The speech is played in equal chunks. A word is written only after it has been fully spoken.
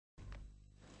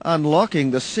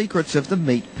unlocking the secrets of the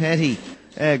meat patty.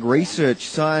 Ag research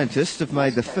scientists have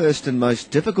made the first and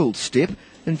most difficult step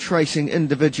in tracing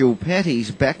individual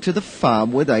patties back to the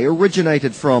farm where they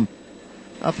originated from.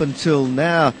 Up until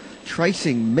now,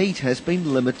 tracing meat has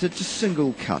been limited to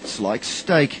single cuts like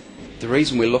steak. The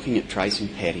reason we're looking at tracing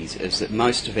patties is that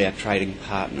most of our trading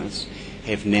partners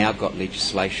have now got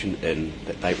legislation in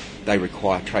that they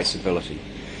require traceability.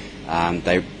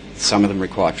 Some of them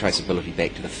require traceability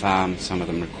back to the farm, some of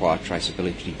them require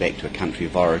traceability back to a country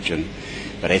of origin,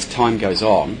 but as time goes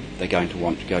on, they're going to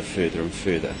want to go further and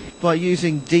further. By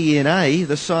using DNA,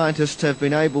 the scientists have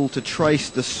been able to trace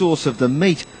the source of the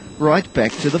meat right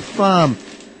back to the farm.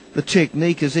 The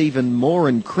technique is even more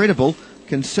incredible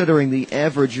considering the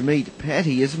average meat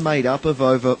patty is made up of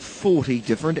over 40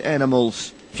 different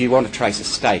animals. If you want to trace a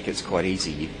steak, it's quite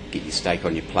easy. You get your steak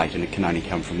on your plate and it can only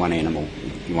come from one animal.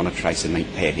 If you want to trace a meat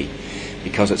patty,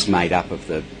 because it's made up of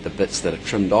the bits that are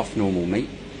trimmed off normal meat,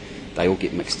 they all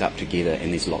get mixed up together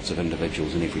and there's lots of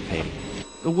individuals in every patty.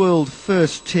 The world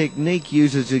first technique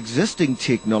uses existing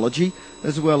technology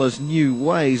as well as new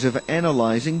ways of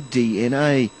analysing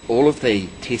DNA. All of the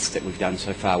tests that we've done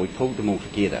so far, we pulled them all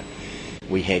together.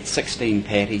 We had 16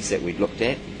 patties that we'd looked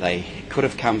at. They could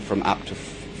have come from up to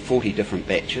 40 different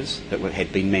batches that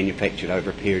had been manufactured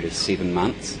over a period of 7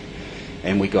 months,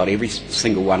 and we got every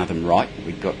single one of them right.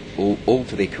 We got all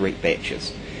to their correct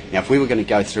batches. Now if we were going to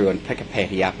go through and pick a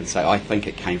patty up and say I think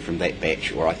it came from that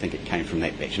batch or I think it came from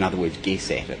that batch, in other words guess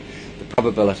at it, the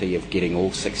probability of getting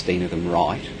all 16 of them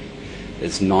right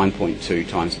is 9.2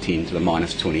 times 10 to the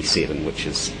minus 27, which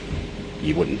is,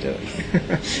 you wouldn't do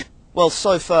it. Well,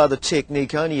 so far the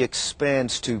technique only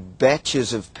expands to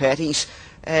batches of patties.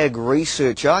 Ag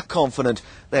research are confident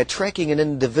that tracking an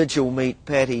individual meat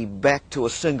patty back to a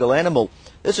single animal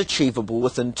is achievable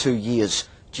within 2 years.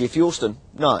 Jeff Yorston,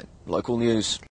 9 Local News.